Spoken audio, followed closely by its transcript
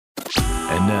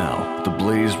And now, the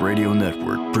Blaze Radio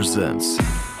Network presents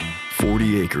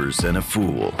 40 Acres and a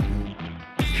Fool.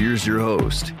 Here's your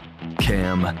host,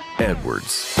 Cam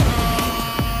Edwards.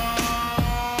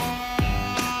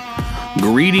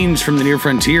 Greetings from the near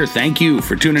frontier. Thank you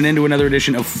for tuning in to another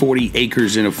edition of 40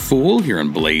 Acres and a Fool here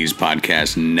on Blaze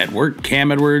Podcast Network.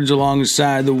 Cam Edwards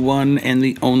alongside the one and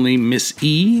the only Miss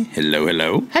E. Hello,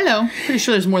 hello. Hello. Pretty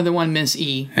sure there's more than one Miss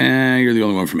E. You're the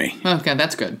only one for me. Okay,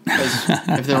 that's good. Because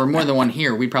if there were more than one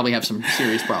here, we'd probably have some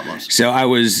serious problems. So I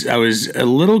was a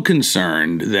little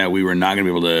concerned that we were not going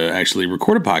to be able to actually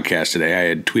record a podcast today. I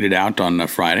had tweeted out on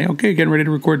Friday, okay, getting ready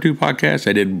to record 2 podcasts.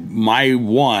 I did my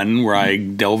one where I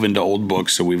delve into old books.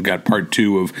 So we've got part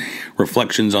 2 of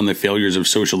Reflections on the Failures of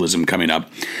Socialism coming up.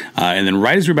 And then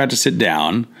right as we're about to sit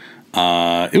down,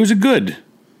 it was a good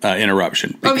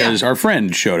interruption because our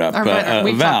friend showed up,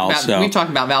 Val. We've talked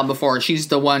about Val before. She's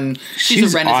the one.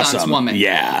 She's a Renaissance awesome. woman.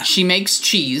 Yeah. She makes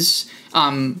cheese.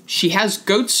 She has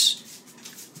goats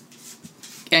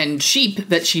and sheep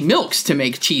that she milks to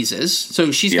make cheeses.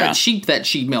 So she's got sheep that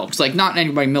she milks. Like, not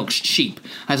anybody milks sheep.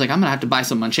 I was like, I'm going to have to buy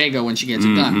some Manchego when she gets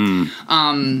it done.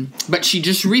 But she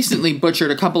just recently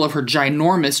butchered a couple of her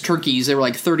ginormous turkeys. They were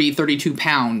like 30, 32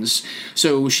 pounds.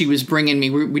 So she was bringing me,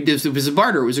 it was a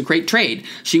barter. It was a great trade.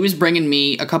 She was bringing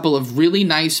me a couple of really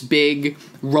nice, big,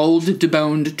 rolled,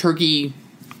 deboned turkey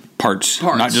parts,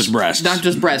 not just breasts. Not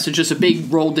just breasts. It's just a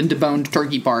big rolled and deboned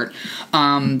turkey part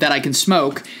that I can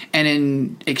smoke. And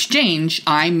in exchange,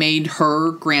 I made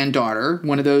her granddaughter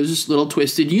one of those little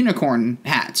twisted unicorn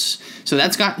hats. So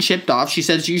that's gotten shipped off. She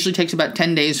says it usually takes about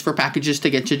 10 days for packages to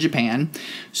get to Japan.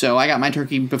 So I got my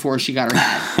turkey before she got her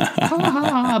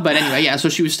hat. But anyway, yeah, so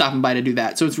she was stopping by to do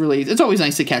that. So it's always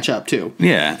nice to catch up, too.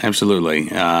 Yeah, absolutely.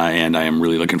 And I am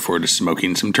really looking forward to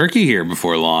smoking some turkey here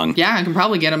before long. Yeah, I can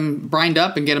probably get them brined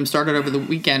up and get them started over the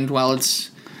weekend while it's...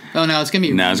 Oh, no, it's going to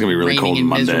be it's going to be really cold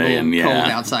Monday. And cold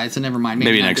outside, so never mind.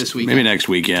 Maybe not this weekend. Maybe next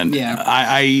weekend. Yeah.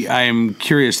 I am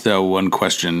curious, though, one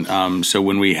question. So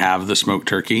when we have the smoked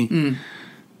turkey,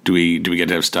 do we get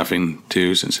to have stuffing,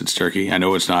 too, since it's turkey? I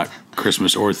know it's not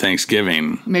Christmas or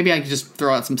Thanksgiving. Maybe I could just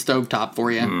throw out some stovetop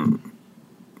for you.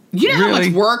 You know how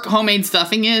much work homemade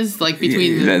stuffing is? Like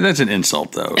between that's an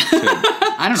insult, though.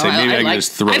 I don't know. Maybe I can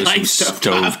just throw some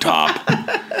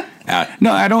stovetop.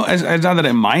 No, I don't. It's not that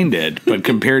I mind it, but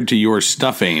compared to your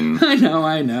stuffing,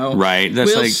 I know. Right?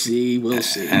 That's we'll see.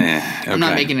 Okay. I'm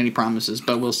not making any promises,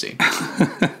 but we'll see.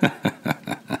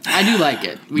 I do like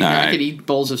it. I could eat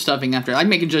bowls of stuffing after. I'd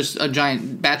make it just a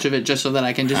giant batch of it just so that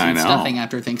I can just eat stuffing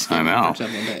after Thanksgiving. I know. For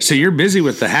several days. So you're busy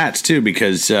with the hats too,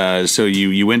 because so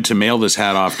you went to mail this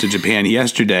hat off to Japan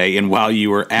yesterday, and while you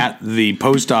were at the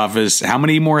post office, how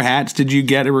many more hats did you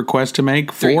get a request to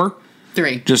make? 4?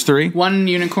 3. Just 3? 1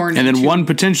 unicorn and then 2. 1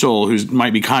 potential who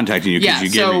might be contacting you because you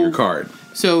gave me your card.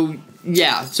 So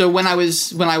when I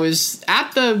was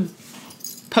at the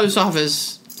post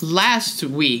office last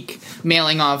week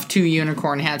mailing off 2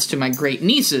 unicorn hats to my great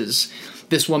nieces,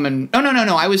 this woman... Oh,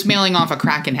 no. I was mailing off a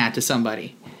Kraken hat to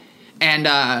somebody.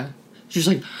 And she was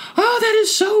like, oh, that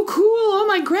is so cool. Oh,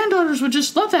 my granddaughters would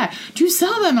just love that. Do you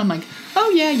sell them? I'm like, oh,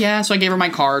 yeah. So I gave her my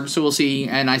card, so we'll see.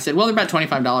 And I said, well, they're about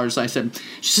 $25.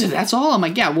 She said, that's all? I'm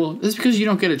like, yeah, well, that's because you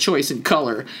don't get a choice in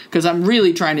color, because I'm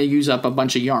really trying to use up a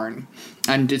bunch of yarn.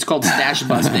 And it's called stash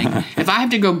busting. If I have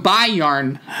to go buy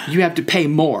yarn, you have to pay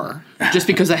more, just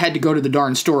because I had to go to the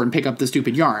darn store and pick up the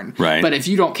stupid yarn. Right. But if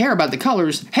you don't care about the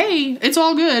colors, hey, it's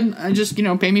all good. I just,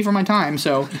 pay me for my time.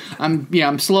 So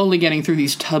I'm slowly getting through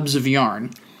these tubs of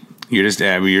yarn. You're just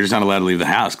not allowed to leave the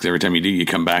house, because every time you do, you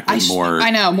come back with more.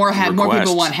 I know more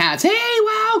people want hats. Hey,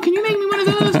 wow! Can you make me one of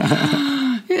those?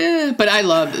 Yeah, but I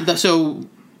love the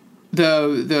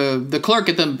clerk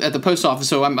at the post office.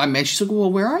 So she's like,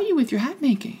 well, where are you with your hat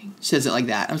making? Says it like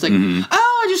that. I was like,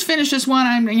 oh, I just finished this one.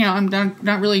 I'm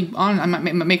not really on. I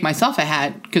might make myself a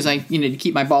hat because I to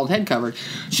keep my bald head covered.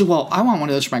 She said, well, I want one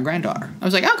of those for my granddaughter. I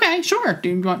was like, okay, sure. Do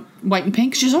you want white and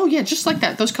pink? She says, oh yeah, just like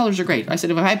that. Those colors are great. I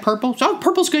said, if I had purple,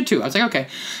 purple's good too. I was like, okay.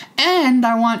 And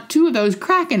I want 2 of those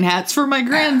Kraken hats for my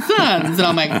grandsons. And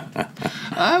I'm like,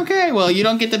 okay, well, you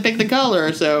don't get to pick the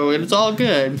color, so it's all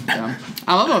good. So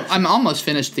I'm almost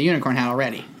finished the unicorn hat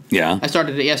already. Yeah. I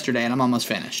started it yesterday, and I'm almost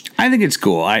finished. I think it's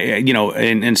cool.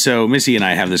 And so Missy and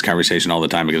I have this conversation all the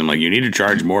time, because I'm like, you need to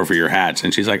charge more for your hats.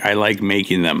 And she's like, I like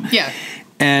making them. Yeah.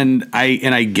 And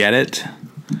I get it.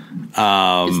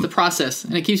 It's the process,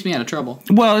 and it keeps me out of trouble.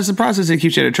 Well, it's the process that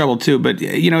keeps you out of trouble, too. But,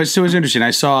 it's interesting.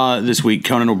 I saw this week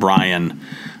Conan O'Brien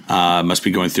must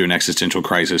be going through an existential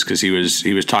crisis, because he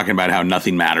was talking about how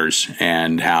nothing matters,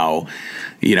 and how,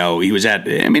 he was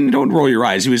don't roll your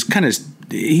eyes. He was kind of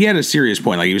he had a serious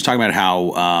point. Like he was talking about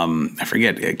how I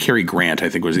forget Cary Grant, I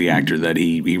think was the actor that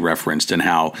he referenced, and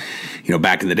how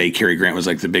back in the day Cary Grant was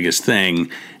like the biggest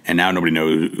thing, and now nobody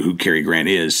knows who Cary Grant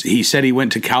is. He said he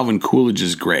went to Calvin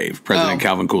Coolidge's grave, President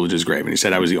Calvin Coolidge's grave, and he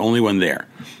said I was the only one there.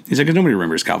 He's like, 'cause nobody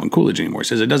remembers Calvin Coolidge anymore. He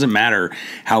says it doesn't matter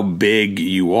how big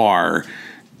you are.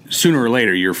 Sooner or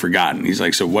later, you're forgotten. He's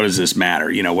like, so what does this matter?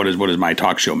 What does my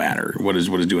talk show matter? What does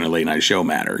doing a late night show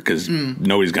matter? Because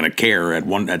nobody's going to care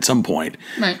at some point.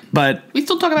 Right. But we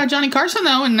still talk about Johnny Carson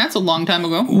though, and that's a long time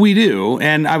ago. We do,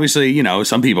 and obviously,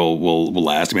 some people will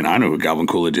ask. I mean, I know who Calvin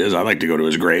Coolidge is. I'd like to go to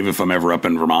his grave if I'm ever up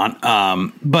in Vermont.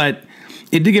 But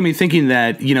it did get me thinking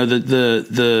that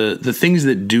the things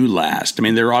that do last. I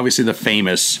mean, there are obviously the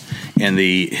famous and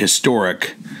the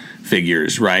historic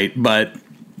figures, right? But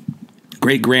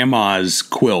great grandma's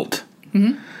quilt,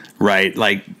 right?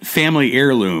 Like family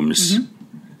heirlooms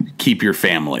keep your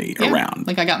family around.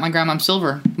 Like I got my grandma's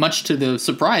silver, much to the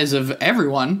surprise of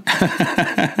everyone.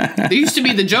 There used to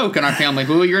be the joke in our family,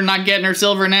 "Well, you're not getting her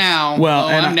silver now." Well,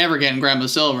 I'm never getting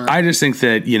grandma's silver. I just think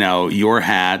that your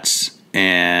hats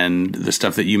and the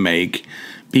stuff that you make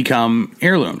become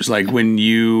heirlooms. Like when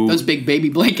those big baby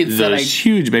blankets,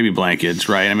 huge baby blankets,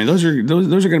 right? I mean, those are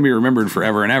going to be remembered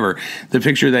forever and ever. The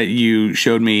picture that you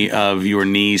showed me of your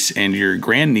niece and your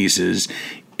grandnieces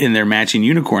in their matching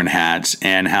unicorn hats,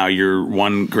 and how your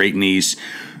one great niece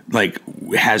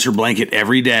has her blanket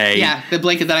every day. Yeah, the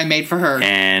blanket that I made for her.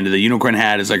 And the unicorn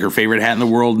hat is like her favorite hat in the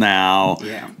world now.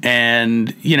 Yeah.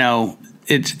 And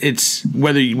it's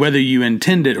whether you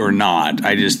intend it or not,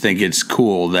 I just think it's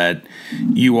cool that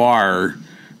you are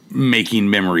making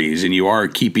memories and you are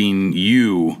keeping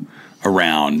you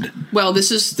around. Well,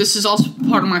 this is also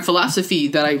part of my philosophy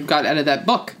that I got out of that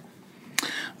book.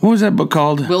 What was that book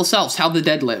called? Will Self's How the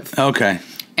Dead Live. Okay.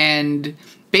 And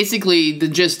basically the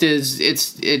gist is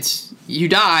it's you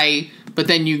die, but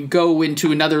then you go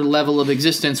into another level of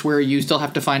existence where you still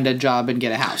have to find a job and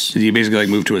get a house. So you basically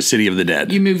move to a city of the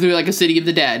dead. You move through a city of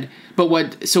the dead. But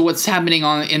what's happening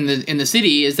in the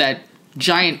city is that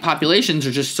giant populations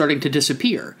are just starting to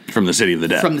disappear from the city of the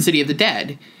dead. From the city of the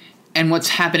dead. And what's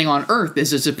happening on Earth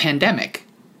is it's a pandemic.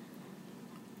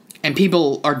 And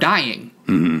people are dying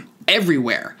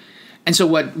everywhere. And so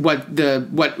why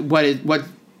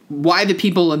the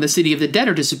people in the city of the dead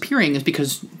are disappearing is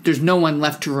because there's no one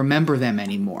left to remember them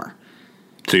anymore.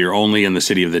 So you're only in the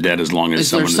city of the dead as long as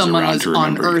someone is around to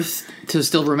remember on Earth to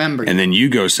still remember you. And then you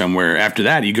go somewhere. After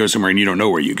that, you go somewhere and you don't know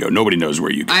where you go. Nobody knows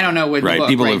where you go. I don't know where the book,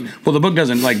 people right? The book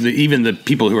doesn't, even the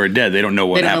people who are dead, they don't know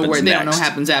what happens next. They don't know what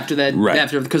happens after that,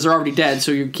 because they're already dead,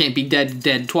 so you can't be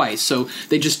dead twice. So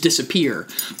they just disappear.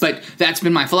 But that's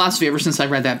been my philosophy ever since I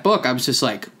read that book. I was just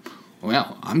like,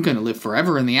 well, I'm going to live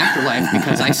forever in the afterlife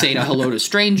because I say hello to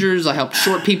strangers. I help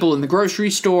short people in the grocery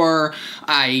store.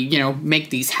 I, make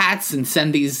these hats and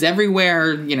send these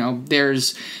everywhere.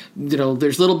 There's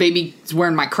little babies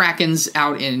wearing my Krakens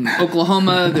out in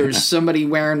Oklahoma. There's somebody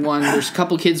wearing one. There's a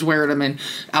couple kids wearing them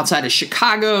outside of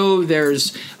Chicago.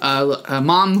 There's a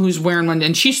mom who's wearing one,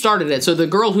 and she started it. So the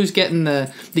girl who's getting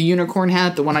the unicorn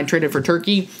hat, the one I traded for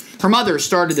Turkey, her mother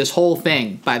started this whole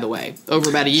thing, by the way, over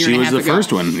about a year and a half ago. She was the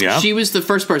first one, yeah. She was the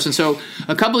first person. So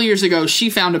a couple of years ago, she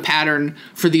found a pattern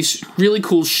for these really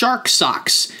cool shark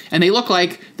socks. And they look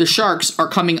like the sharks are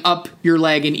coming up your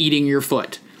leg and eating your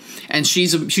foot. And she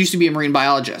used to be a marine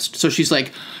biologist. So she's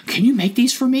like, can you make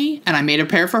these for me? And I made a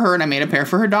pair for her, and I made a pair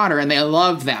for her daughter, and they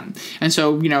love them. And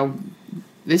so,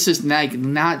 this is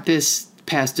not this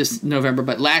past November,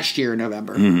 but last year in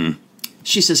November. Mm-hmm.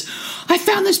 She says, I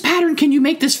found this pattern. Can you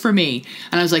make this for me?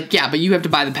 And I was like, yeah, but you have to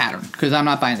buy the pattern because I'm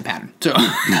not buying the pattern. So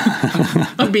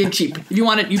I'm being cheap. If you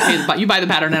want it, you buy the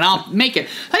pattern and I'll make it.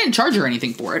 I didn't charge her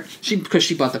anything for it because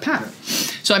she bought the pattern.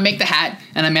 So I make the hat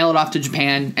and I mail it off to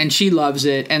Japan and she loves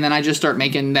it. And then I just start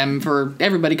making them for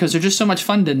everybody because they're just so much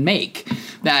fun to make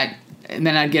that. And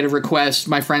then I'd get a request,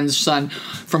 my friend's son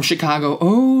from Chicago,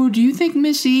 oh, do you think do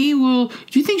you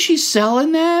think she's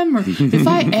selling them? Or if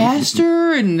I asked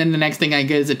her? And then the next thing I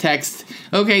get is a text,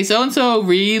 okay, so-and-so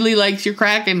really likes your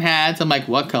Kraken hats. I'm like,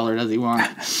 what color does he want?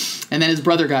 And then his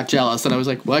brother got jealous, and I was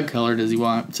like, what color does he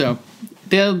want? So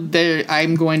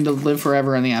I'm going to live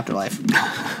forever in the afterlife.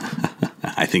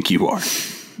 I think you are.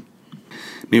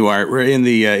 Meanwhile, we're in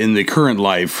the current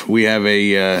life, we have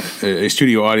a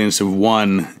studio audience of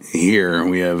one here.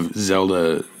 We have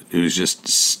Zelda who's just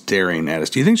staring at us.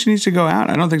 Do you think she needs to go out?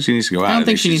 I don't think she needs to go out. I don't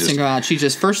think she needs to go out. She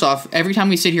just, first off, every time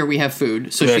we sit here, we have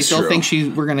food. So she still thinks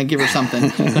we're going to give her something.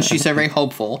 So she's very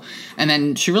hopeful. And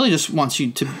then she really just wants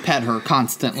you to pet her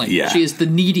constantly. Yeah. She is the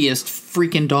neediest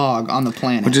freaking dog on the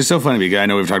planet. Which is so funny because I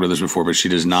know we've talked about this before, but she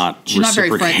does not She's not very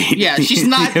friendly. Yeah, she's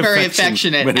not very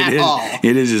affectionate at all.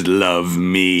 It is just love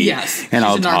me. Yes. And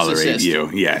I'll a tolerate you.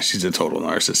 Yeah, she's a total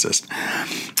narcissist.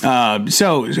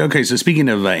 So speaking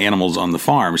of animals on the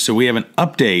farm, so we have an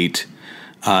update.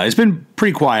 It's been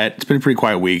pretty quiet. It's been a pretty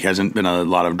quiet week. Hasn't been a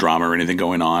lot of drama or anything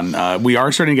going on. We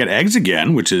are starting to get eggs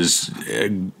again, which is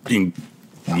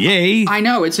yay. I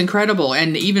know, it's incredible.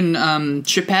 And even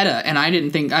Chippetta, and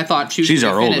I thought she's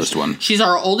our oldest one. She's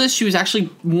our oldest. She was actually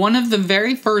one of the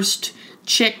very first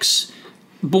chicks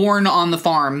born on the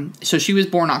farm. So she was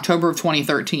born October of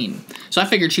 2013. So I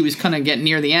figured she was kind of getting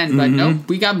near the end, but nope,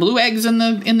 we got blue eggs in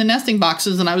the nesting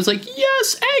boxes, and I was like,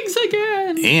 yes, eggs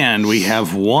again. And we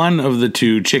have one of the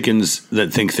two chickens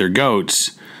that think they're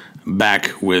goats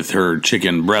back with her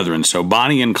chicken brethren. So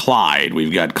Bonnie and Clyde.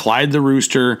 We've got Clyde the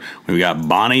rooster. We've got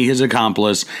Bonnie, his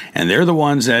accomplice, and they're the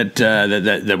ones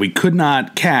that we could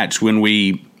not catch when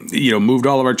we moved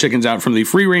all of our chickens out from the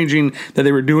free ranging that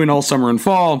they were doing all summer and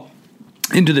fall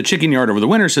into the chicken yard over the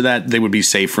winter so that they would be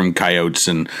safe from coyotes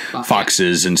and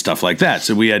foxes and stuff like that.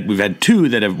 So we've had two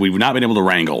that we've not been able to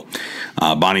wrangle,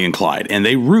 Bonnie and Clyde, and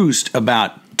they roost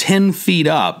about 10 feet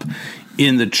up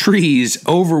in the trees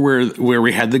over where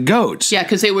we had the goats. Yeah,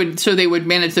 because they would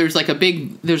manage. There's a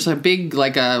big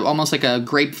almost like a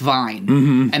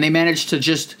grapevine, and they managed to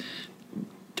just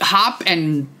hop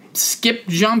and skip,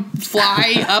 jump,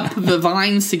 fly up the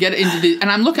vines to get into the.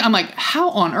 And I'm like, how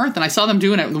on earth? And I saw them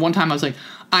doing it the one time. I was like,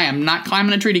 I am not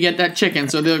climbing a tree to get that chicken.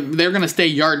 So they're going to stay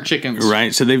yard chickens,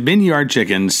 right? So they've been yard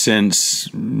chickens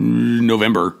since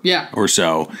November, or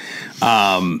so.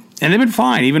 And they've been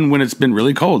fine, even when it's been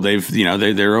really cold.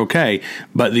 They're okay.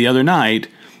 But the other night,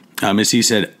 Missy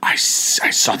said, I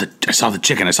saw the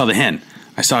chicken. I saw the hen.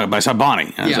 I saw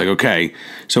Bonnie. And I was like, okay.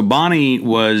 So Bonnie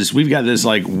we've got this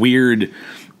like weird,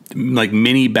 like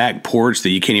mini back porch that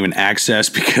you can't even access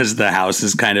because the house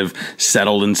is kind of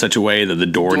settled in such a way that the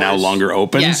door no longer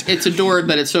opens. Yeah, it's a door,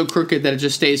 but it's so crooked that it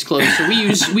just stays closed. So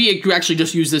we actually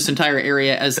just use this entire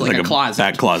area as like a closet.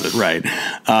 Back closet, right.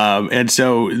 And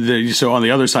so on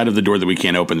the other side of the door that we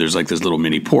can't open, there's like this little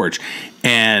mini porch.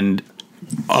 And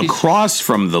across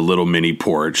from the little mini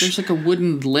porch, there's like a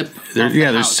wooden lip.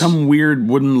 There's some weird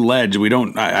wooden ledge. I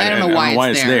don't know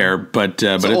why it's there, but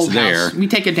it's there. House. We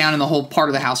take it down, and the whole part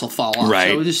of the house will fall off.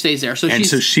 Right, so it just stays there. So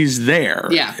she's there.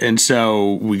 Yeah, and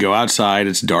so we go outside.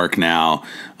 It's dark now.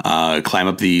 Climb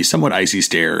up the somewhat icy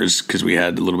stairs because we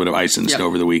had a little bit of ice and snow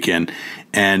over the weekend.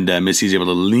 And Missy's able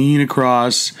to lean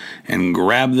across and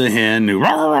grab the hen. Who, hey,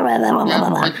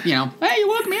 you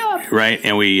woke me up. Right,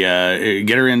 and we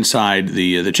get her inside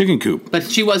the chicken coop. But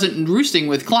she wasn't roosting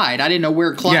with Clyde. I didn't know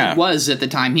where Clyde was at the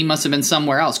time. He must have been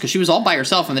somewhere else because she was all by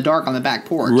herself in the dark on the back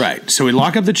porch. Right, so we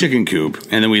lock up the chicken coop,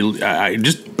 and then I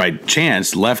just by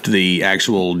chance left the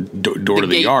actual door to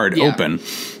the yard open.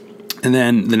 And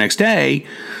then the next day,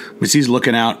 Missy's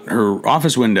looking out her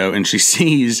office window, and she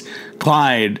sees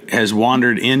Clyde has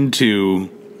wandered into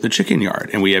the chicken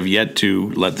yard, and we have yet to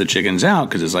let the chickens out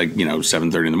because it's like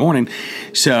 7:30 in the morning.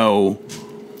 So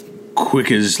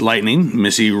quick as lightning,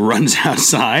 Missy runs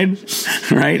outside,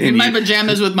 right? In my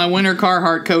pajamas with my winter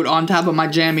Carhartt coat on top of my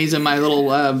jammies and my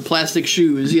little plastic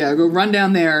shoes. Yeah, go run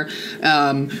down there.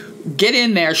 Get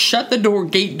in there, shut the door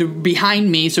gate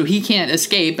behind me so he can't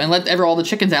escape, and let all the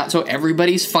chickens out so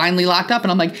everybody's finally locked up.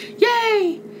 And I'm like,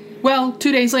 yay! Well,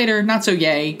 2 days later, not so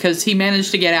yay, because he managed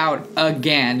to get out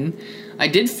again. I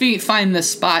did find the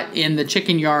spot in the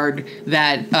chicken yard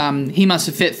that he must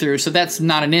have fit through, so that's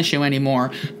not an issue anymore.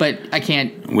 But I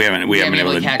can't. We haven't been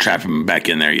able to trap him back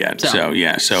in there yet.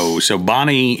 So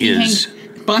Bonnie is.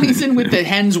 Bonnie's in with the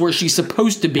hens where she's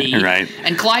supposed to be. Right.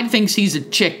 And Clyde thinks he's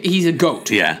a goat.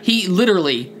 Yeah. He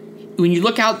literally, when you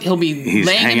look out, he'll be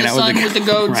laying in the sun with the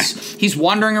goats. Right. He's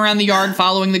wandering around the yard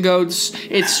following the goats.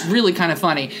 It's really kind of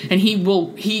funny. And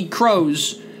he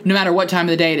crows no matter what time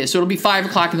of the day it is. So it'll be 5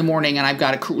 o'clock in the morning, and I've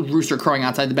got a rooster crowing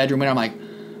outside the bedroom, and I'm like,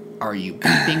 are you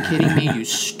kidding me, you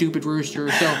stupid rooster?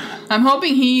 So I'm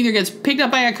hoping he either gets picked up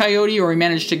by a coyote or we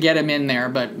managed to get him in there,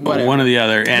 but whatever. One or the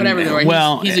other. And,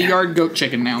 whatever. He's a yard goat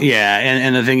chicken now. Yeah,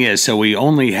 and the thing is, so we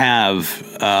only have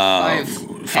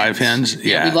five hens.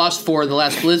 Yeah, we lost 4 the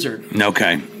last blizzard.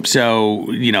 Okay, so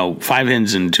 5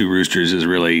 hens and 2 roosters is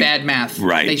really bad math.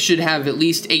 Right. They should have at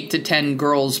least 8 to 10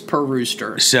 girls per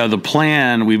rooster. So the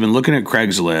plan, we've been looking at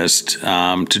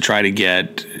Craigslist to try to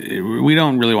get we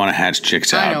don't really want to hatch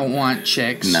chicks out. I don't want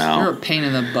chicks. No. They're a pain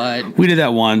in the butt. We did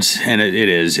that once, and it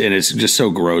is, and it's just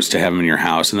so gross to have them in your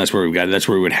house, and that's where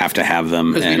we would have to have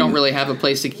them. Because we don't really have a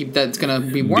place to keep that's going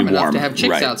to be warm enough to have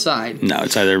chicks outside. No,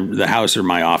 it's either the house or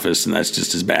my office, and that's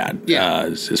just as bad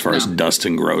as far as dust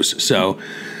and gross.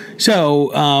 So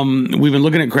we've been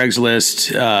looking at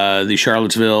Craigslist, the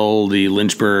Charlottesville, the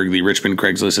Lynchburg, the Richmond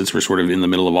Craigslist. We're sort of in the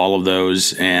middle of all of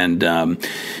those, and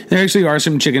there actually are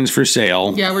some chickens for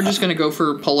sale. Yeah, we're just going to go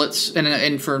for pullets,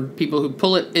 and for people who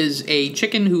pullet is a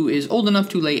chicken who is old enough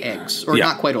to lay eggs, or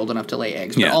not quite old enough to lay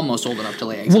eggs, but almost old enough to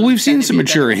lay eggs. Well, we've seen some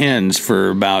mature hens for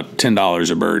about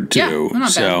 $10 a bird too. Yeah,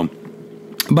 not bad.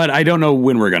 But I don't know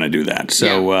when we're going to do that.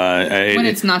 So when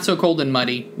it's not so cold and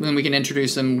muddy, then we can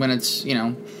introduce them when it's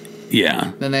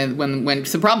Yeah. Then when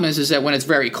the problem is that when it's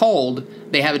very cold,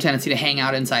 they have a tendency to hang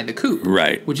out inside the coop,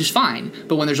 right? Which is fine.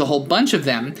 But when there's a whole bunch of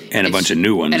them and a bunch of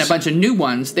new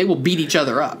ones, they will beat each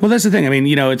other up. Well, that's the thing. I mean,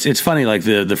 it's funny, like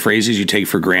the phrases you take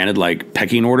for granted, like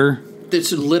pecking order.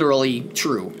 That's literally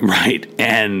true, right?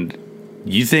 And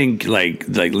you think like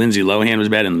Lindsay Lohan was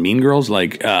bad in Mean Girls?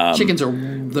 Like chickens are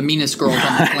the meanest girls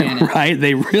on the planet, right?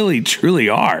 They really, truly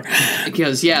are.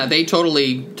 Because they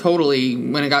totally.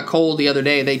 When it got cold the other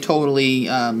day, they totally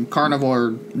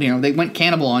carnivore. They went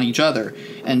cannibal on each other,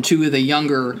 and two of the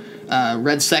younger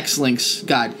red sex lynx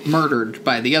got murdered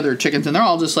by the other chickens, and they're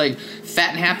all just like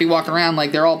fat and happy, walking around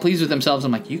like they're all pleased with themselves.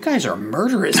 I'm like, you guys are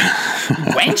murderous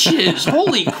wenches!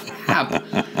 Holy crap!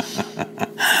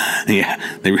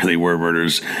 Yeah, they really were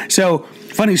murderers. So,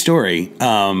 funny story.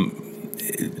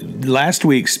 Last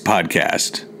week's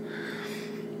podcast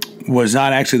was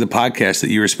not actually the podcast that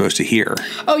you were supposed to hear.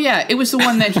 Oh, yeah. It was the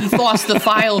one that he lost the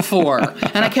file for.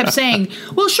 And I kept saying,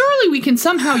 well, surely we can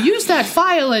somehow use that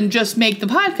file and just make the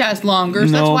podcast longer.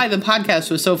 So that's why the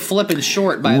podcast was so flippin'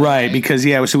 short, by the way. Right, because,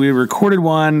 so we recorded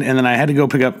one, and then I had to go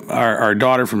pick up our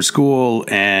daughter from school,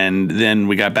 and then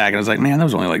we got back, and I was like, man, that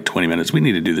was only like 20 minutes. We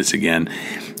need to do this again.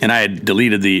 And I had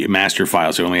deleted the master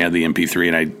file, so I only had the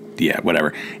MP3, and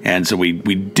whatever. And so we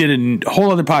did a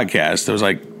whole other podcast that was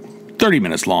like 30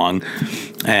 minutes long,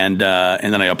 and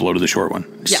then I uploaded the short one.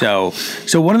 Yeah.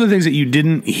 So one of the things that you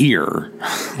didn't hear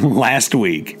last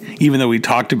week, even though we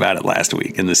talked about it last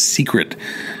week in the secret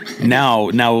now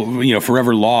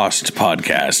forever lost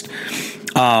podcast,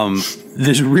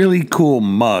 this really cool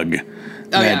mug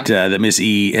that Miss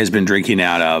E has been drinking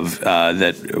out of,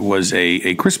 that was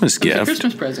a Christmas gift, a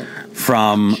Christmas present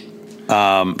from.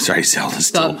 Sorry, Zelda's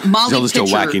still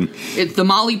whacking. It's the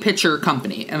Molly Pitcher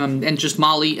Company, and just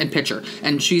Molly and Pitcher.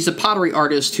 And she's a pottery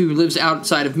artist who lives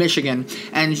outside of Michigan.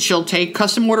 And she'll take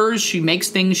custom orders. She makes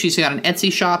things. She's got an Etsy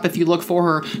shop. If you look for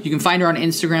her, you can find her on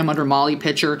Instagram under Molly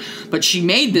Pitcher. But she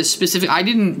made this specific. I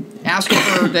didn't ask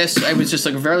her for this. It was just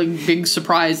like a very big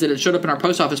surprise that it showed up in our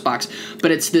post office box.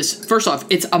 But it's this. First off,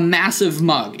 it's a massive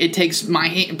mug. It takes my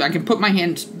hand. I can put my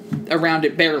hand around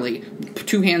it barely.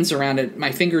 2 hands around it.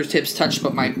 My fingertips touch,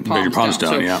 but my palms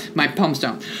don't. My palms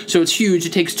don't. So it's huge.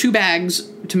 It takes 2 bags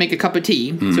to make a cup of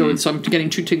tea. Mm-hmm. So I'm getting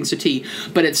 2 things of tea.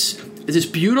 But it's this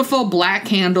beautiful black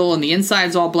handle, and the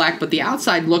inside's all black, but the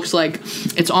outside looks like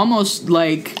it's almost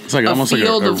like a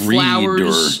field of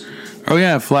flowers. Oh,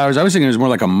 yeah, flowers. I was thinking it was more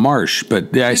like a marsh,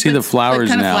 but I see the flowers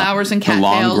now. Kind of flowers and cattails.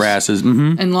 The long grasses.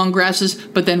 Mm-hmm. And long grasses.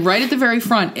 But then right at the very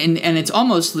front, and it's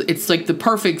like the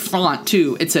perfect font,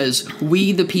 too. It says,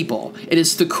 "We the People." It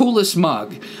is the coolest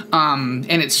mug. And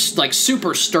it's like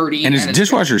super sturdy. And it's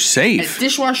dishwasher safe. It's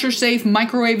dishwasher safe,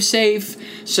 microwave safe.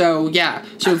 So, yeah.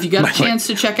 So if you got a chance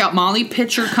to check out Molly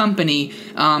Pitcher Company,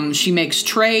 she makes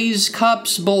trays,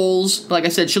 cups, bowls. Like I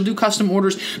said, she'll do custom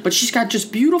orders. But she's got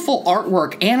just beautiful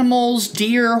artwork, animals,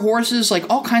 deer, horses, like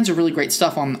all kinds of really great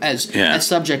stuff as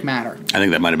subject matter. I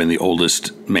think that might have been the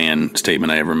oldest man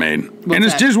statement I ever made.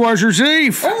 It's dishwasher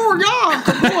safe. Oh yeah,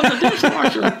 it's a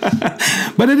dishwasher.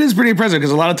 But it is pretty impressive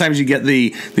because a lot of times you get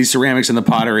the ceramics and the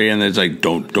pottery, and it's like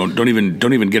don't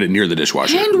even get it near the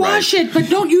dishwasher. Hand wash it, but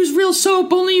don't use real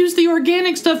soap. Only use the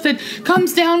organic stuff that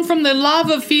comes down from the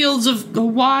lava fields of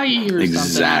Hawaii or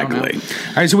exactly. something.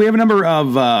 All right, so we have a number of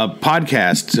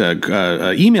podcasts,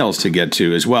 emails to get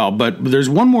to as well. But there's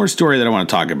one more story that I want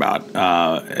to talk about,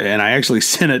 and I actually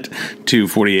sent it to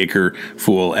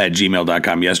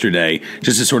 40acrefool@gmail.com yesterday,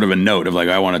 just as sort of a note of like,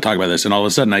 I want to talk about this, and all of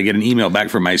a sudden I get an email back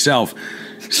from myself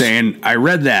saying, I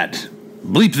read that.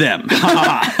 Bleep them.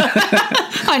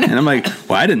 I know. And I'm like,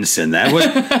 well, I didn't send that.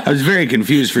 I was very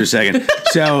confused for a second.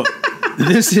 So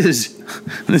this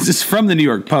is from the New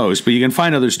York Post, but you can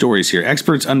find other stories here.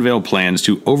 Experts unveil plans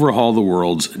to overhaul the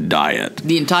world's diet.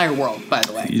 The entire world, by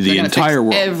the way. The entire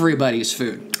world. Everybody's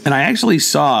food. And I actually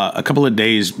saw a couple of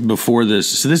days before this.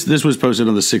 So this was posted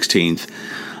on the 16th.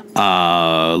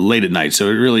 late at night. So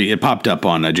it popped up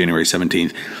on January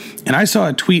 17th. And I saw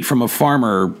a tweet from a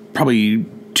farmer probably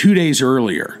 2 days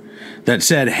earlier that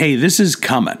said, hey, this is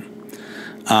coming.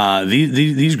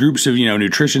 These groups of,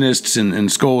 nutritionists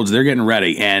and scolds, they're getting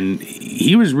ready. And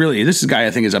he was this guy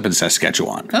I think is up in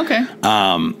Saskatchewan. Okay.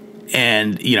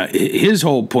 And, his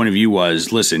whole point of view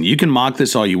was, listen, you can mock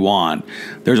this all you want.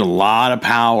 There's a lot of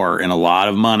power and a lot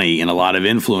of money and a lot of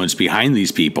influence behind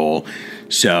these people.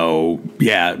 So,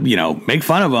 yeah, make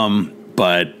fun of them,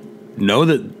 but know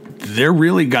that they're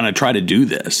really going to try to do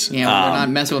this. Yeah, well, they're not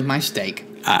messing with my steak.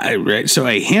 Right. So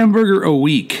a hamburger a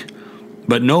week,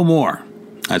 but no more.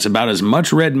 That's about as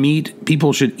much red meat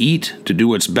people should eat to do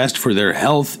what's best for their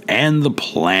health and the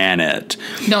planet.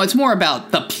 No, it's more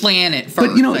about the planet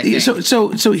first. But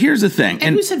so here's the thing.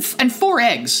 And who said 4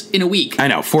 eggs in a week? I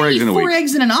know, 4 eggs in a week. 4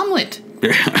 eggs in an omelet.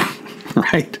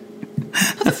 Right.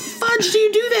 How the fudge do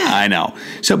you do that? I know.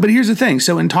 So, but here's the thing.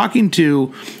 So, I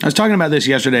was talking about this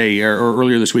yesterday or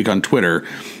earlier this week on Twitter.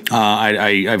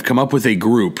 I've come up with a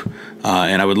group,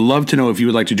 and I would love to know if you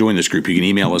would like to join this group. You can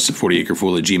email us at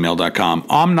 40acrefool@gmail.com.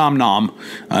 Om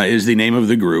is the name of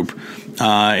the group.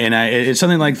 And it's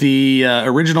something like the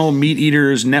Original Meat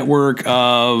Eaters Network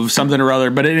of something or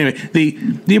other. But anyway,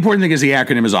 the important thing is the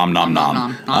acronym is Om Nom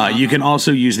Nom. You can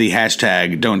also use the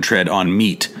hashtag Don't Tread on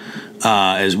Meat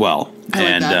as well.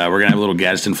 And we're going to have a little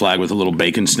Gadsden flag with a little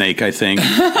bacon snake, I think.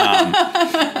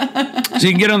 So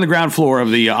you can get on the ground floor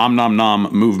of the Om Nom Nom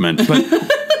movement.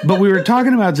 But we were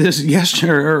talking about this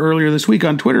earlier this week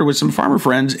on Twitter with some farmer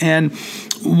friends. And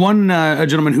one a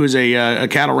gentleman who is a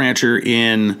cattle rancher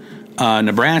in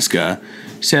Nebraska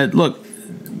said, look,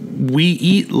 we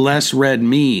eat less red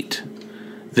meat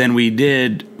than we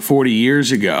did 40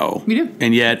 years ago. We do.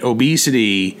 And yet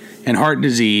obesity and heart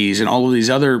disease and all of these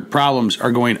other problems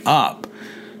are going up.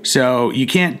 So you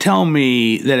can't tell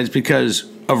me that it's because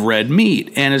of red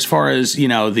meat. And as far as,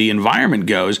 the environment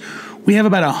goes, we have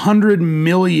about 100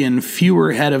 million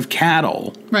fewer head of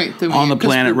cattle on the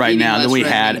planet right now than we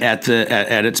had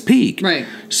at its peak. Right.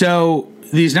 So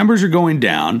these numbers are going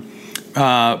down.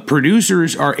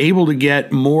 Producers are able to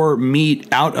get more meat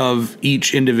out of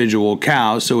each individual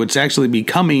cow, so it's actually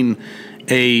becoming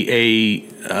I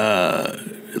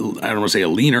don't want to say a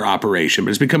leaner operation, but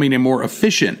it's becoming a more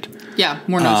efficient,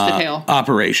 more nose to tail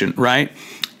operation, right?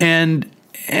 And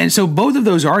so both of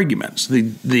those arguments,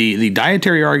 the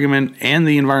dietary argument and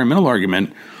the environmental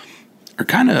argument, are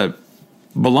kind of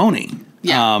baloney.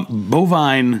 Yeah.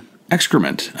 Bovine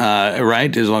excrement,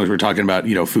 right? As long as we're talking about,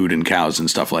 food and cows and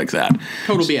stuff like that.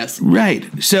 Total BS.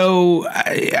 Right. So,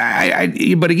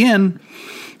 but again,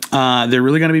 they're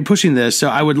really going to be pushing this. So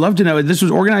I would love to know, this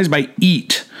was organized by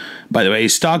EAT, by the way, a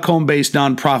Stockholm-based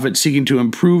nonprofit seeking to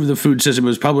improve the food system. It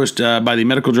was published by the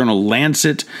medical journal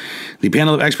Lancet. The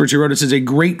panel of experts who wrote it says a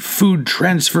great food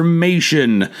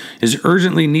transformation is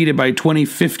urgently needed by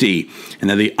 2050, and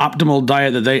that the optimal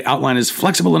diet that they outline is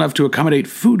flexible enough to accommodate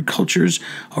food cultures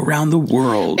around the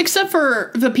world. Except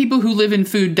for the people who live in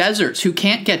food deserts, who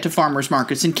can't get to farmers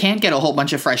markets and can't get a whole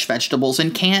bunch of fresh vegetables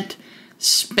and can't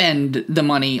spend the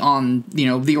money on,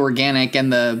 the organic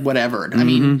and the whatever. I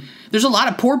mean, there's a lot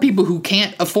of poor people who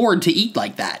can't afford to eat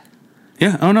like that.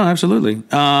 Yeah. Oh, no, absolutely.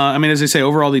 As they say,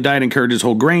 overall, the diet encourages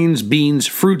whole grains, beans,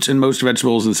 fruits, and most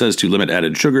vegetables, and says to limit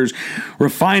added sugars.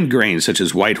 Refined grains, such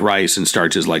as white rice, and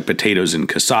starches like potatoes and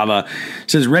cassava.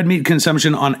 It says red meat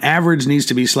consumption, on average, needs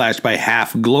to be slashed by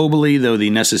half globally, though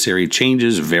the necessary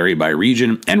changes vary by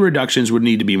region, and reductions would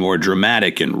need to be more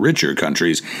dramatic in richer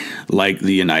countries like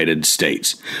the United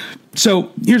States.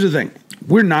 So, here's the thing.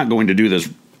 We're not going to do this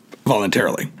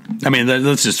voluntarily.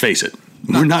 Let's just face it.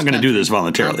 We're not going to do this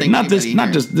voluntarily. Not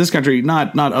just this country,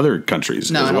 not other countries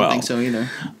as well. No, I don't think so either.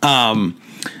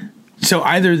 So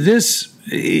either this,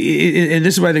 and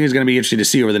this is what I think is going to be interesting to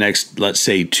see over the next, let's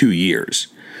say, 2 years.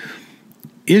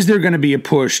 Is there going to be a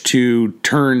push to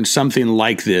turn something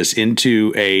like this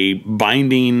into a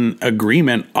binding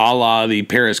agreement a la the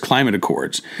Paris Climate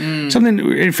Accords?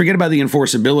 Something, forget about the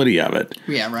enforceability of it.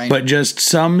 Yeah, right. But just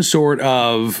some sort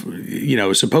of,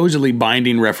 supposedly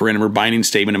binding referendum or binding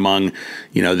statement among,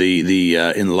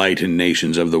 the enlightened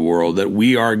nations of the world that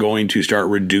we are going to start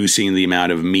reducing the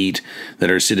amount of meat that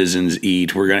our citizens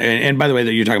eat. We're going to, and by the way,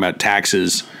 that you're talking about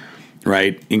taxes,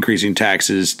 right? Increasing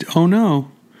taxes. Oh, no.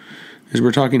 As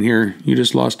we're talking here, you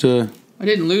just lost a... I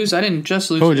didn't lose. I didn't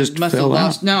just lose. Oh, it just fell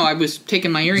out? No, I was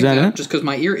taking my earrings out just because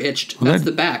my ear itched. That's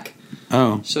the back.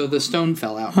 Oh. So the stone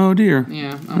fell out. Oh, dear.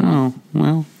 Yeah. Oh,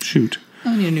 well, shoot.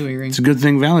 I need a new earring. It's a good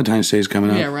thing Valentine's Day is coming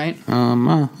up. Yeah, right.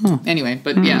 Anyway,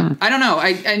 but yeah, I don't know.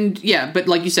 But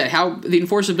like you said, how the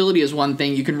enforceability is one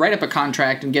thing. You can write up a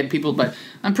contract and get people, but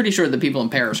I'm pretty sure the people in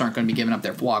Paris aren't going to be giving up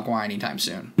their foie gras anytime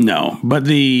soon. No, but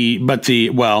the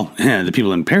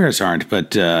people in Paris aren't.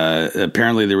 But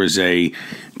apparently there was a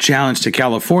challenge to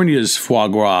California's foie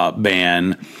gras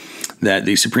ban that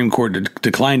the Supreme Court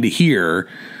declined to hear.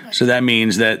 So that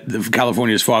means that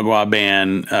California's foie gras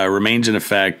ban remains in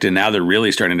effect, and now they're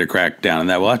really starting to crack down on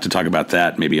that. We'll have to talk about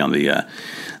that maybe on the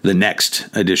next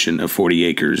edition of 40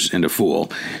 Acres and a Fool.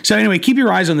 So anyway, keep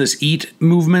your eyes on this EAT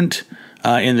movement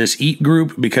in this EAT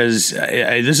group, because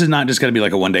this is not just going to be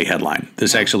like a one-day headline.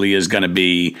 This actually is going to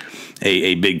be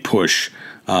a big push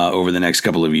over the next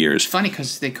couple of years. Funny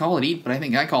because they call it EAT, but I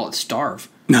think I call it starve.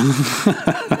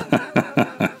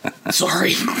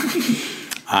 Sorry.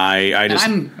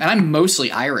 I'm mostly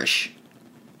Irish.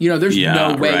 There's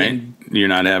no way right? You're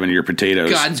not having your potatoes.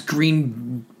 God's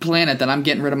green planet that I'm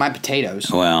getting rid of my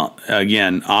potatoes. Well,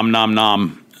 again, om nom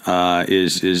nom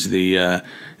is the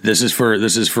this is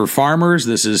for farmers.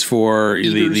 This is for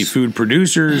the food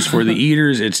producers, for the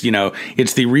eaters. It's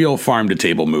it's the real farm to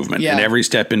table movement, and every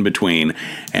step in between.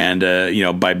 And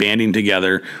by banding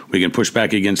together, we can push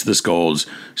back against the scolds.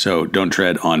 So don't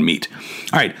tread on meat.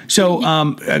 All right. So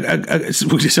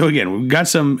so again, we've got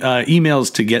some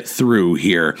emails to get through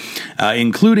here,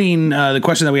 including the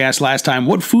question that we asked last time: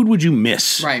 what food would you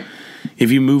miss? Right.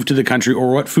 If you move to the country,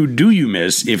 or what food do you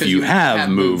miss if you have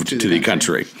moved to the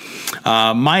country?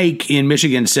 Mike in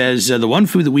Michigan says the one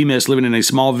food that we miss living in a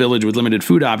small village with limited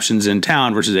food options in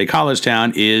town versus a college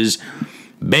town is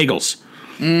bagels.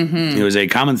 Mm-hmm. It was a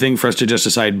common thing for us to just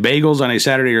decide bagels on a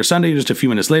Saturday or Sunday. Just a few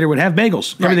minutes later, would have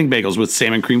bagels. Right. Everything bagels with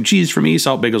salmon cream cheese for me,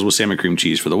 salt bagels with salmon cream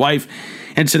cheese for the wife,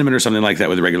 and cinnamon or something like that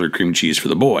with regular cream cheese for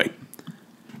the boy.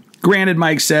 Granted,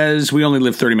 Mike says, we only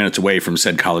live 30 minutes away from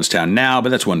said college town now, but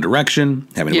that's one direction.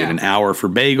 Having to wait an hour for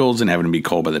bagels and having to be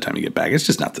cold by the time you get back. It's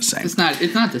just not the same. It's not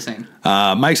the same.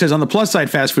 Mike says, on the plus side,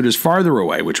 fast food is farther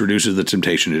away, which reduces the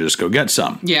temptation to just go get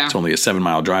some. Yeah. It's only a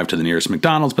 7-mile drive to the nearest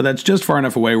McDonald's, but that's just far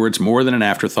enough away where it's more than an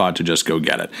afterthought to just go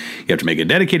get it. You have to make a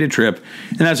dedicated trip,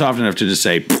 and that's often enough to just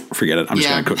say, forget it, I'm just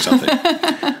going to cook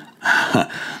something.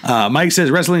 Mike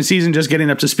says wrestling season just getting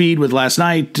up to speed with last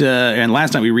night, and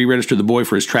last night we re-registered the boy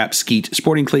for his trap skeet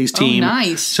sporting clays team. Oh,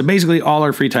 nice. So basically all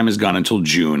our free time is gone until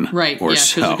June. Right, or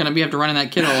because we're going to have to running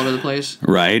that kid all over the place.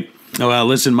 Right. Well,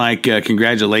 listen, Mike,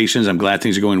 congratulations. I'm glad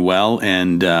things are going well,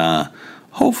 and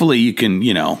hopefully you can,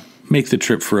 make the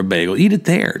trip for a bagel. Eat it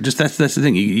there. Just that's the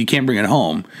thing. You can't bring it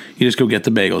home. You just go get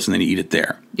the bagels and then you eat it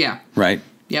there. Yeah. Right?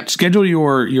 Yep. Schedule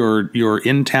your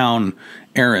in-town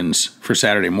errands for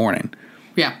Saturday morning.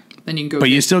 Yeah. Then you can go. But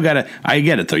you still got to, I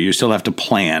get it though, you still have to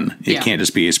plan. It can't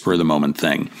just be a spur of the moment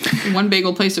thing. One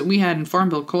bagel place that we had in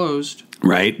Farmville closed.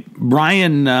 Right.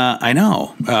 Brian, I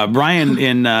know. Brian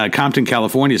in Compton,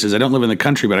 California says, I don't live in the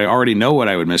country, but I already know what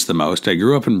I would miss the most. I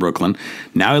grew up in Brooklyn.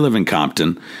 Now I live in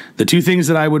Compton. The two things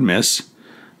that I would miss,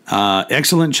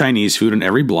 excellent Chinese food in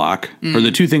every block, or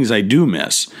the two things I do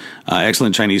miss,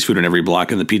 excellent Chinese food in every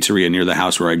block and the pizzeria near the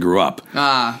house where I grew up.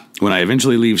 When I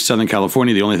eventually leave Southern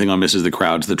California, the only thing I'll miss is the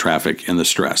crowds, the traffic, and the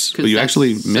stress. Will you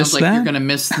actually miss sounds like that? You're going to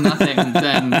miss nothing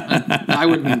then. I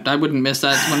wouldn't miss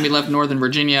that. When we left Northern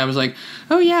Virginia, I was like,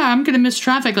 oh yeah, I'm going to miss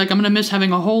traffic. Like I'm going to miss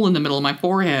having a hole in the middle of my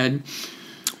forehead.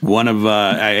 One of we've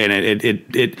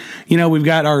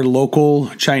got our local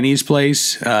Chinese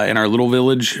place in our little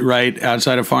village right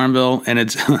outside of Farmville, and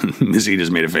it's Missy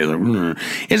just made a face like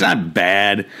it's not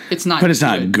bad. It's not, but it's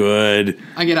not good.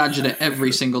 I get agita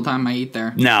every single time I eat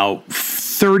there. Now,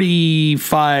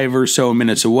 35 or so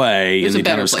minutes away in the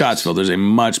town of Scottsville, there's a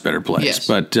much better place. Yes.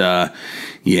 But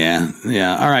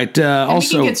yeah. All right.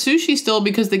 Also, you can get sushi still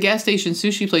because the gas station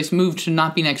sushi place moved to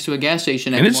not be next to a gas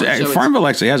station anymore. And Farmville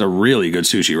actually has a really good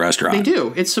sushi restaurant. They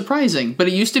do. It's surprising. But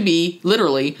it used to be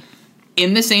literally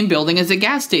in the same building as a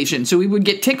gas station. So we would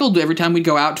get tickled every time we'd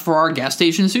go out for our gas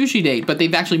station sushi date. But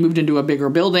they've actually moved into a bigger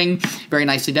building, very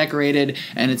nicely decorated,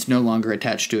 and it's no longer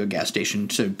attached to a gas station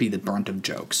to be the brunt of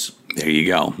jokes. There you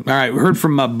go. All right. We heard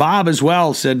from Bob as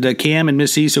well. Said, Cam and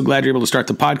Miss E, so glad you're able to start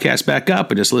the podcast back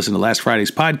up. I just listened to last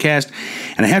Friday's podcast.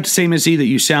 And I have to say, Miss E, that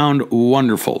you sound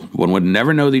wonderful. One would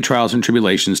never know the trials and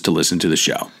tribulations to listen to the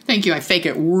show. Thank you. I fake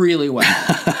it really well.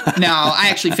 No, I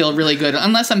actually feel really good.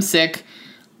 Unless I'm sick,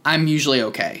 I'm usually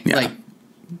okay. Yeah.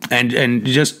 And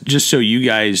just so you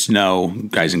guys know,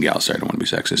 guys and gals, sorry, I don't want to be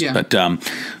sexist. Yeah. But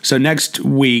so next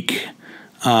week,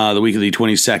 the week of the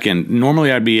 22nd.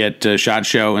 Normally, I'd be at SHOT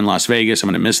Show in Las Vegas. I'm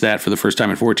going to miss that for the first time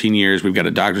in 14 years. We've got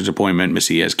a doctor's appointment.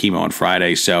 Missy has chemo on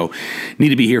Friday, so need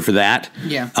to be here for that.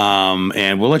 Yeah.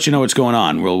 And we'll let you know what's going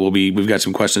on. We've got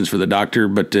some questions for the doctor,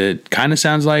 but it kind of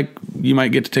sounds like you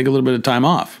might get to take a little bit of time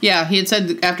off. Yeah, he had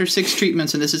said after 6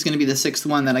 treatments, and this is going to be the 6th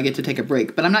one, that I get to take a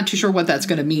break. But I'm not too sure what that's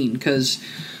going to mean because,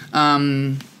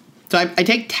 so I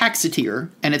take Taxotere,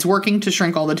 and it's working to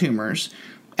shrink all the tumors.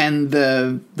 And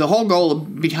the whole goal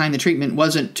behind the treatment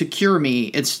wasn't to cure me,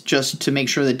 it's just to make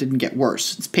sure that it didn't get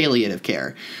worse. It's palliative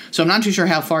care. So I'm not too sure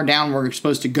how far down we're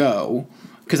supposed to go,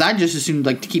 because I just assumed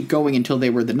to keep going until they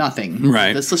were the nothing.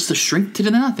 Right. Let's just shrink to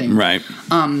the nothing. Right.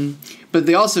 But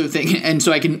they also think, and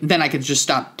so I could just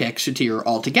stop Taxotere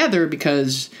altogether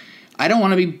because I don't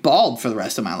want to be bald for the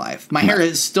rest of my life. My hair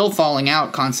is still falling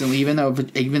out constantly, even though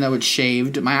it's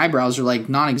shaved. My eyebrows are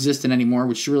non-existent anymore,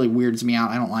 which really weirds me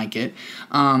out. I don't like it.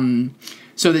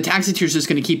 So the Taxotere is just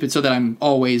going to keep it so that I'm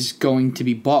always going to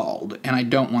be bald, and I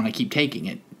don't want to keep taking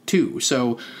it too.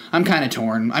 So I'm kind of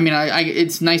torn. I mean,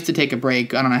 it's nice to take a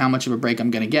break. I don't know how much of a break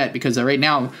I'm going to get because right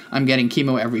now I'm getting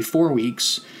chemo every 4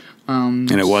 weeks.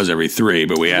 And it was every 3,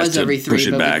 but we had to push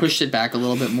it back. We pushed it back a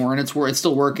little bit more, and it's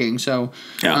still working. So,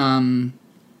 yeah.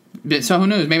 So who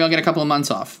knows? Maybe I'll get a couple of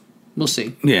months off. We'll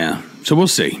see. Yeah, so we'll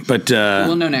see. But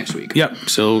we'll know next week. Yep.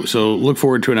 So look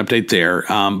forward to an update there.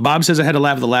 Bob says I had to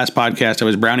laugh at the last podcast. I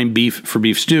was browning beef for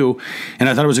beef stew, and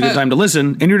I thought it was a good time to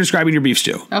listen. And you're describing your beef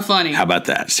stew. How funny! How about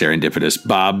that? Serendipitous.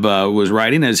 Bob was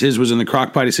writing as his was in the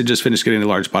crock pot. He said just finished getting a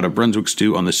large pot of Brunswick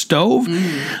stew on the stove.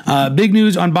 Big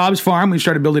news on Bob's farm. We've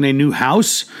started building a new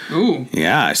house. Ooh.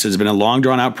 Yeah. He says it's been a long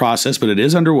drawn out process, but it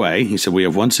is underway. He said we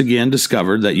have once again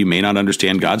discovered that you may not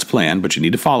understand God's plan, but you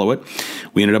need to follow it.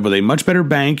 We ended up with a much better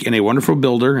bank and a wonderful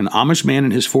builder, an Amish man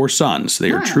and his 4 sons.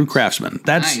 They are true craftsmen.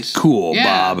 That's cool, yeah,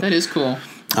 Bob. That is cool.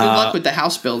 Good luck with the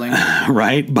house building.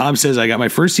 Right? Bob says, I got my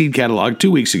first seed catalog 2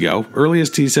 weeks ago.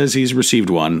 Earliest he says he's received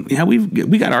one. Yeah, we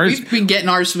got ours. We've been getting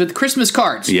ours with Christmas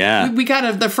cards. Yeah. We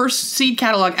got the first seed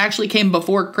catalog actually came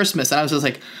before Christmas. And I was just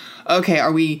like, okay,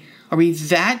 are we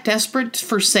that desperate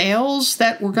for sales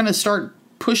that we're going to start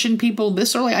pushing people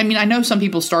this early? I mean, I know some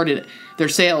people started their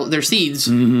seeds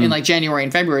in January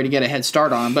and February to get a head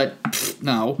start on, but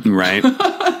no. Right.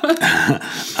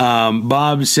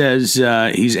 Bob says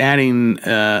he's adding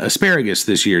asparagus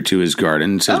this year to his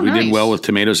garden. Says we did well with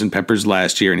tomatoes and peppers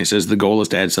last year, and he says the goal is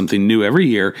to add something new every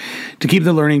year to keep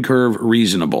the learning curve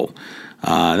reasonable.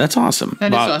 That's awesome.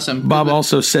 That is awesome. Bob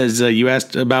also says you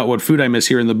asked about what food I miss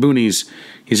here in the boonies.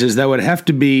 He says that would have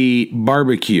to be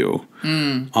barbecue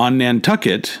on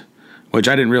Nantucket, which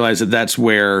I didn't realize that's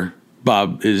where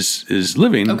Bob is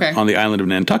living on the island of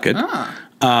Nantucket.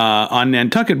 On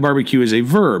Nantucket, barbecue is a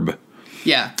verb.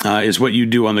 Yeah. Is what you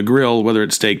do on the grill, whether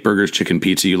it's steak, burgers, chicken,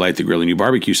 pizza, you light the grill and you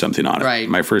barbecue something on it. Right.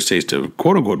 My first taste of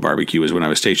quote-unquote barbecue was when I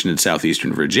was stationed in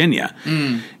southeastern Virginia.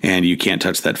 And you can't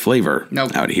touch that flavor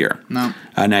out here. No.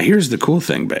 Now, here's the cool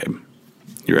thing, babe.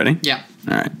 You ready? Yeah.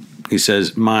 All right. He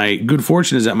says, my good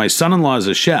fortune is that my son-in-law is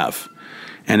a chef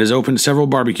and has opened several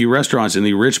barbecue restaurants in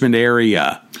the Richmond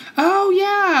area. Oh,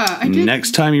 yeah. I did.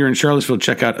 Next time you're in Charlottesville,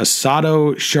 check out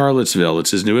Asado Charlottesville.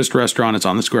 It's his newest restaurant. It's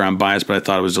on the square. I'm biased, but I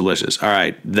thought it was delicious. All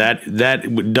right.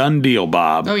 That done deal,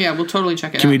 Bob. Oh, yeah. We'll totally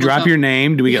check it out. Can we drop your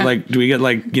name? Do we get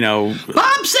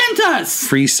Bob sent us!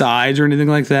 free sides or anything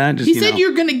like that? Just, he said you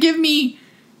were going to give me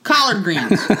collard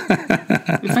greens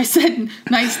if I said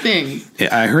nice things.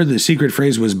 I heard the secret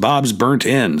phrase was Bob's burnt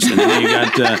ends. And then you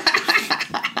got...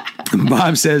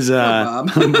 Bob says, Bob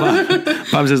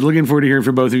says, looking forward to hearing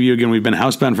from both of you again. We've been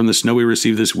housebound from the snow we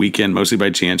received this weekend, mostly by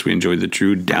chance. We enjoyed the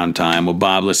true downtime. Well,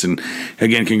 Bob, listen,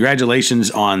 again,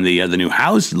 congratulations on the new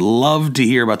house. Love to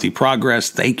hear about the progress.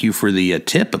 Thank you for the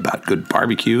tip about good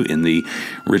barbecue in the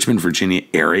Richmond, Virginia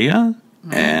area.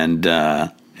 And,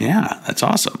 yeah, that's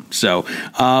awesome. So,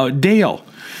 Dale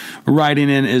writing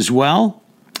in as well.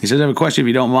 He says, I have a question if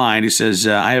you don't mind. He says,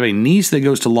 I have a niece that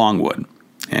goes to Longwood.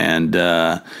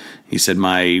 And, he said,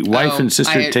 my wife and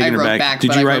sister taking her back.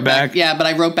 Did you write back? Yeah, but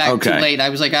I wrote back too late. I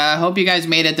was like, I hope you guys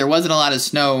made it. There wasn't a lot of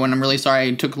snow, and I'm really sorry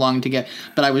it took long to get.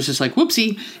 But I was just like,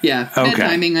 whoopsie. Yeah, bad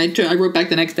timing. I wrote back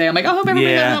the next day. I'm like, I hope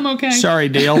everybody got home okay. Sorry,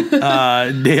 Dale.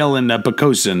 Dale in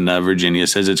Poquoson, Virginia,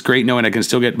 says, it's great knowing I can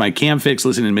still get my Cam fix.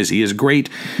 Listening to Missy is great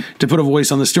to put a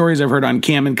voice on the stories I've heard on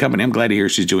Cam and Company. I'm glad to hear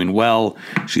she's doing well.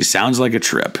 She sounds like a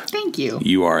trip. Thank you.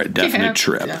 You are a definite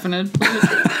trip. Definite.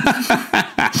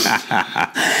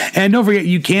 And don't forget,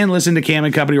 you can listen to Cam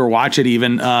and Company or watch it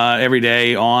even every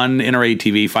day on NRA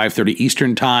TV, 5:30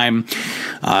 Eastern Time.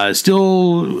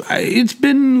 Still, it's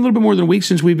been a little bit more than a week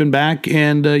since we've been back,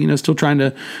 and still trying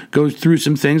to go through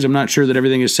some things. I'm not sure that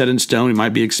everything is set in stone. We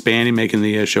might be expanding, making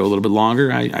the show a little bit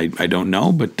longer. I don't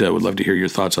know, but would love to hear your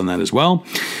thoughts on that as well.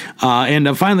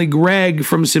 And finally, Greg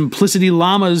from Simplicity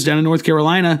Llamas down in North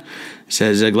Carolina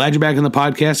says, glad you're back on the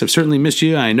podcast. I've certainly missed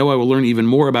you. I know I will learn even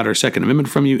more about our Second Amendment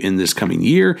from you in this coming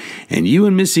year. And you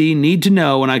and Missy need to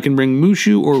know when I can bring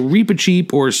Mushu or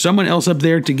Reepicheep or someone else up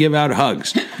there to give out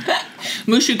hugs.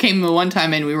 Mushu came the one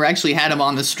time, and we had him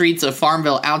on the streets of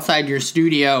Farmville outside your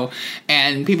studio,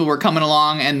 and people were coming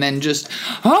along, and then just,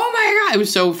 oh my God, it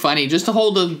was so funny just to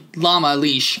hold a llama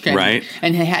leash. Right.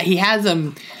 And he has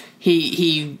them,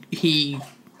 he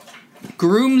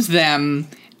grooms them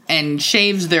and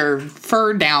shaves their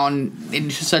fur down in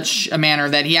such a manner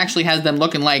that he actually has them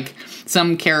looking like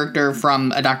some character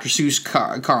from a Dr. Seuss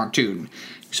cartoon.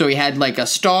 So he had like a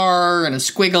star and a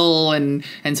squiggle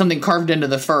and something carved into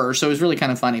the fur. So it was really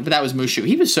kind of funny. But that was Mushu.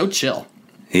 He was so chill.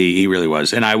 He really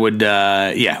was. And I would,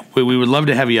 we would love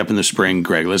to have you up in the spring,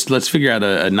 Greg. Let's figure out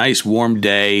a nice warm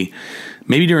day,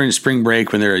 maybe during spring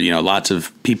break when there are, lots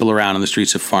of people around on the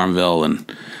streets of Farmville, and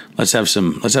let's have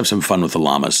some fun with the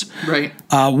llamas. Right.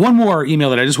 One more email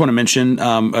that I just want to mention.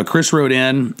 Chris wrote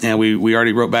in, and we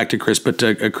already wrote back to Chris, but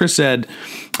Chris said,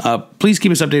 please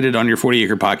keep us updated on your 40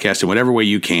 Acre podcast in whatever way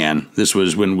you can. This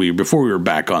was before we were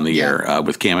back on the air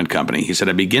with Cam and Company. He said,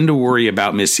 I begin to worry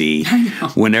about Missy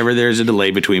whenever there's a delay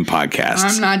between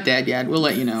podcasts. I'm not dead yet. We'll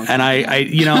let you know. And I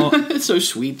it's so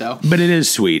sweet though. But it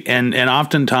is sweet. And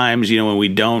oftentimes, when we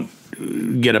don't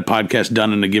get a podcast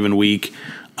done in a given week,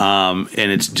 and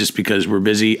it's just because we're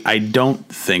busy, I don't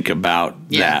think about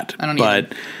that. I don't either.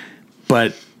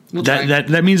 But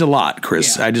that means a lot,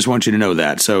 Chris. Yeah. I just want you to know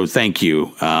that. So thank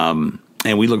you.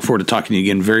 And we look forward to talking to you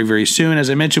again very, very soon. As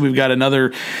I mentioned, we've got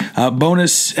another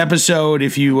bonus episode.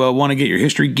 If you want to get your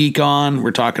history geek on,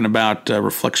 we're talking about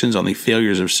reflections on the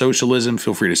failures of socialism.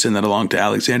 Feel free to send that along to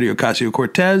Alexandria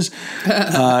Ocasio-Cortez.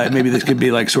 Maybe this could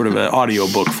be like sort of an audio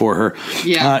book for her.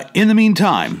 Yeah. In the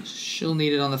meantime, she'll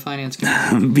need it on the finance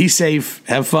committee. Be safe,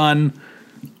 have fun,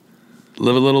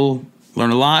 live a little,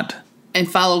 learn a lot. And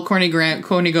follow Corny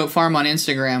Goat Farm on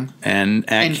Instagram. And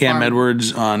at Cam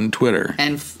Edwards on Twitter.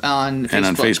 And on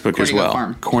Facebook Corny as well. Goat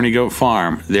Farm. Corny Goat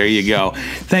Farm. There you go.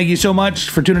 Thank you so much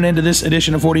for tuning in to this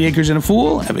edition of 40 Acres and a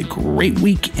Fool. Have a great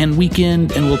week and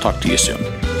weekend, and we'll talk to you soon.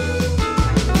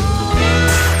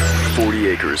 40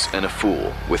 Acres and a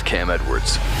Fool with Cam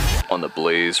Edwards on the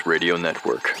Blaze Radio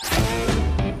Network.